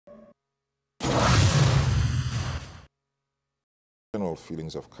general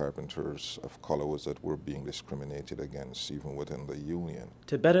feelings of carpenters of color was that we're being discriminated against, even within the union.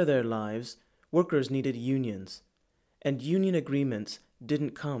 To better their lives, workers needed unions, and union agreements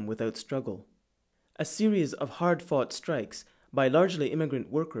didn't come without struggle. A series of hard-fought strikes by largely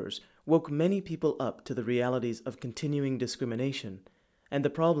immigrant workers woke many people up to the realities of continuing discrimination and the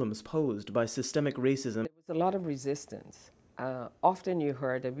problems posed by systemic racism. There was a lot of resistance. Often you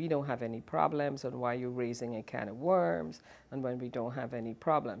heard that we don't have any problems, and why you're raising a can of worms, and when we don't have any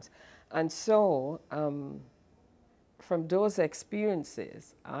problems. And so from those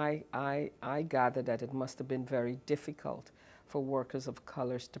experiences, I gathered that it must have been very difficult for workers of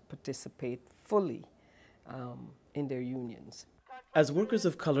colors to participate fully in their unions. As workers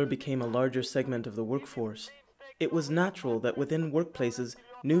of color became a larger segment of the workforce, it was natural that within workplaces,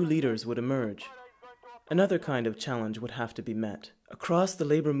 new leaders would emerge. Another kind of challenge would have to be met. Across the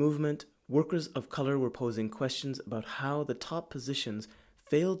labor movement, workers of color were posing questions about how the top positions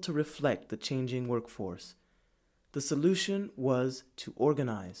failed to reflect the changing workforce. The solution was to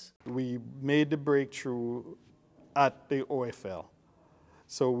organize. We made the breakthrough at the OFL.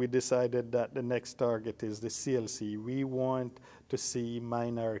 So we decided that the next target is the CLC. We want to see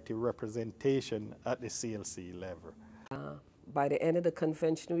minority representation at the CLC level. By the end of the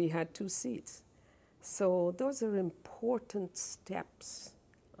convention, we had 2 seats. So those are important steps,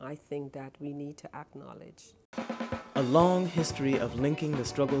 I think, that we need to acknowledge. A long history of linking the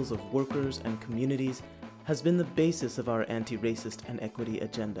struggles of workers and communities has been the basis of our anti-racist and equity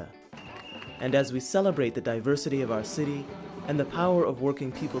agenda. And as we celebrate the diversity of our city and the power of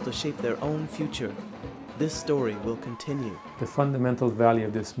working people to shape their own future, this story will continue. The fundamental value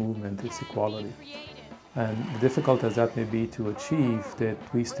of this movement is equality. And difficult as that may be to achieve, that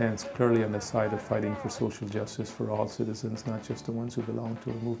we stand squarely on the side of fighting for social justice for all citizens, not just the ones who belong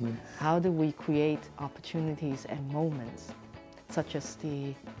to a movement. How do we create opportunities and moments, such as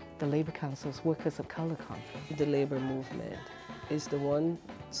the Labor Council's Workers of Color Conference? The labor movement is the one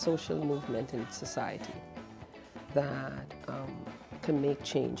social movement in society that can make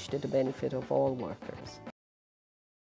change to the benefit of all workers.